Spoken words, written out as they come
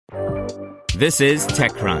This is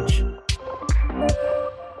TechCrunch.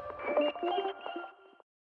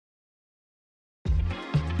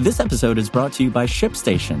 This episode is brought to you by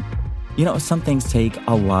ShipStation. You know, some things take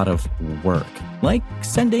a lot of work, like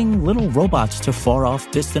sending little robots to far-off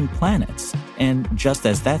distant planets. And just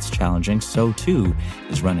as that's challenging, so too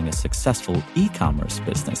is running a successful e-commerce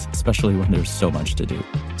business, especially when there's so much to do.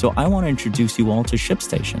 So I want to introduce you all to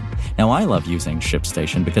ShipStation. Now, I love using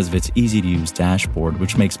ShipStation because of its easy-to-use dashboard,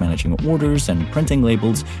 which makes managing orders and printing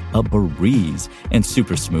labels a breeze and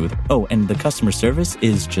super smooth. Oh, and the customer service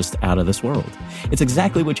is just out of this world. It's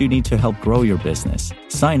exactly what you need to help grow your business.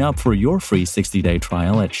 Sign up for your free 60-day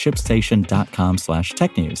trial at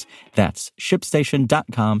shipstation.com/technews. That's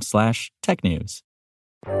shipstation.com/technews.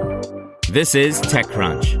 This is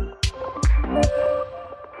TechCrunch.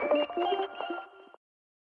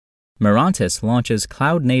 Mirantis launches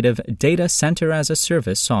cloud-native data center as a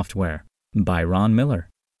service software by Ron Miller.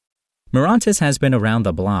 Mirantis has been around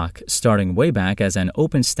the block, starting way back as an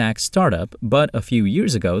OpenStack startup, but a few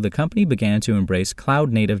years ago the company began to embrace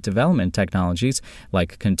cloud-native development technologies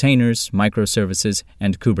like containers, microservices,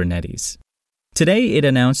 and Kubernetes. Today, it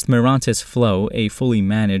announced Mirantis Flow, a fully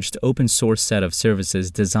managed open-source set of services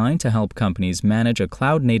designed to help companies manage a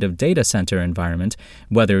cloud-native data center environment,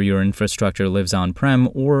 whether your infrastructure lives on-prem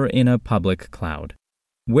or in a public cloud.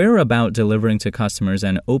 We're about delivering to customers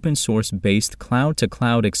an open-source-based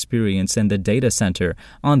cloud-to-cloud experience in the data center,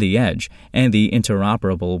 on the edge, and the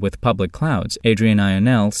interoperable with public clouds, Adrian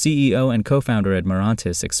Ionel, CEO and co-founder at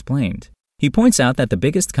Mirantis, explained. He points out that the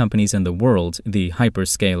biggest companies in the world, the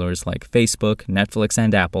hyperscalers like Facebook, Netflix,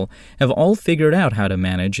 and Apple, have all figured out how to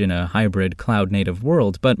manage in a hybrid cloud-native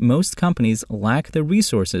world, but most companies lack the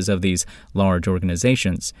resources of these large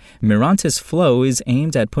organizations. Mirantis Flow is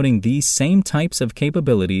aimed at putting these same types of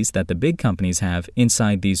capabilities that the big companies have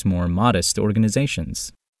inside these more modest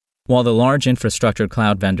organizations. While the large infrastructure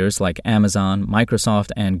cloud vendors like Amazon,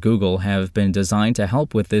 Microsoft, and Google have been designed to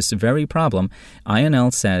help with this very problem,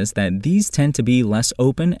 Ionel says that these tend to be less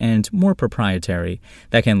open and more proprietary.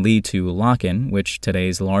 That can lead to lock-in, which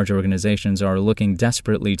today's large organizations are looking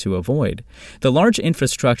desperately to avoid. The large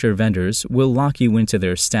infrastructure vendors will lock you into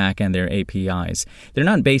their stack and their APIs. They're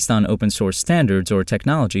not based on open-source standards or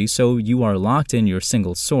technology, so you are locked in your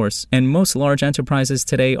single source, and most large enterprises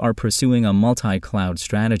today are pursuing a multi-cloud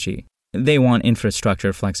strategy. They want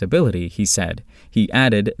infrastructure flexibility, he said. He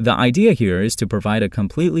added, the idea here is to provide a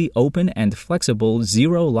completely open and flexible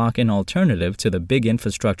zero lock-in alternative to the big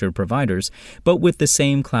infrastructure providers, but with the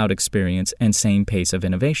same cloud experience and same pace of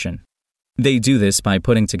innovation. They do this by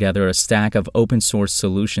putting together a stack of open-source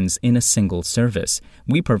solutions in a single service.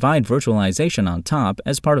 We provide virtualization on top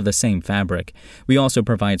as part of the same fabric. We also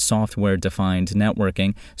provide software-defined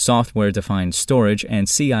networking, software-defined storage, and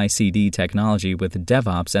CI/CD technology with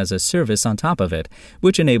DevOps as a service on top of it,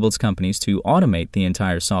 which enables companies to automate the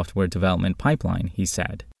entire software development pipeline, he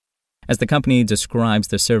said. As the company describes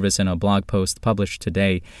the service in a blog post published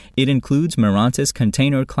today, it includes Mirantis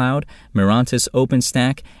Container Cloud, Mirantis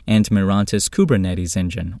OpenStack, and Mirantis Kubernetes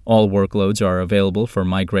Engine. All workloads are available for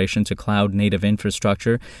migration to cloud-native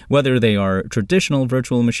infrastructure, whether they are traditional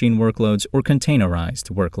virtual machine workloads or containerized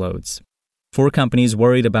workloads. For companies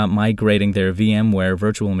worried about migrating their VMware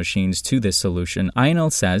virtual machines to this solution, Ionel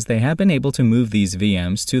says they have been able to move these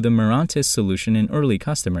VMs to the Mirantis solution in early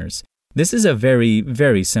customers. This is a very,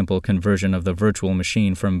 very simple conversion of the virtual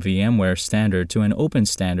machine from VMware standard to an open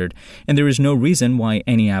standard, and there is no reason why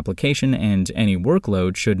any application and any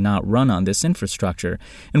workload should not run on this infrastructure.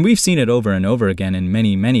 And we've seen it over and over again in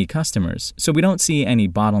many, many customers, so we don't see any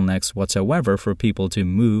bottlenecks whatsoever for people to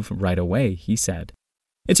move right away, he said.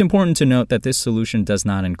 It's important to note that this solution does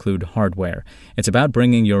not include hardware. It's about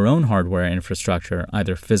bringing your own hardware infrastructure,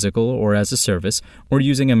 either physical or as a service, or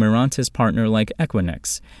using a Mirantis partner like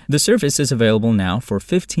Equinix. The service is available now for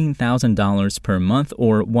 $15,000 per month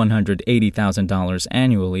or $180,000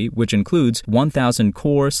 annually, which includes 1,000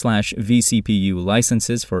 core/vCPU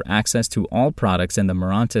licenses for access to all products in the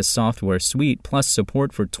Mirantis software suite, plus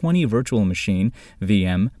support for 20 virtual machine,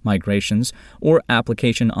 VM, migrations, or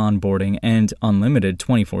application onboarding, and unlimited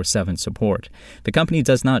 24/7 support. The company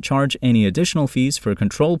does not charge any additional fees for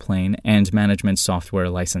control plane and management software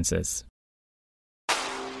licenses.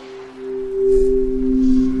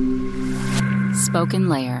 Spoken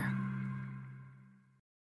Layer.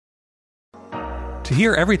 To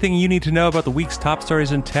hear everything you need to know about the week's top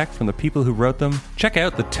stories in tech from the people who wrote them, check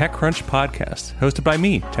out the TechCrunch podcast, hosted by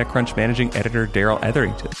me, TechCrunch managing editor Daryl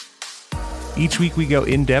Etherington. Each week we go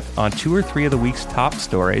in-depth on 2 or 3 of the week's top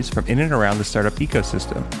stories from in and around the startup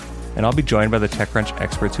ecosystem. and I'll be joined by the TechCrunch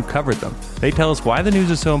experts who covered them. They tell us why the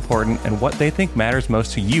news is so important and what they think matters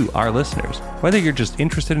most to you, our listeners, whether you're just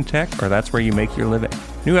interested in tech or that's where you make your living.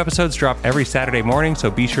 New episodes drop every Saturday morning,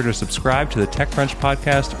 so be sure to subscribe to the TechCrunch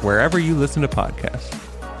podcast wherever you listen to podcasts.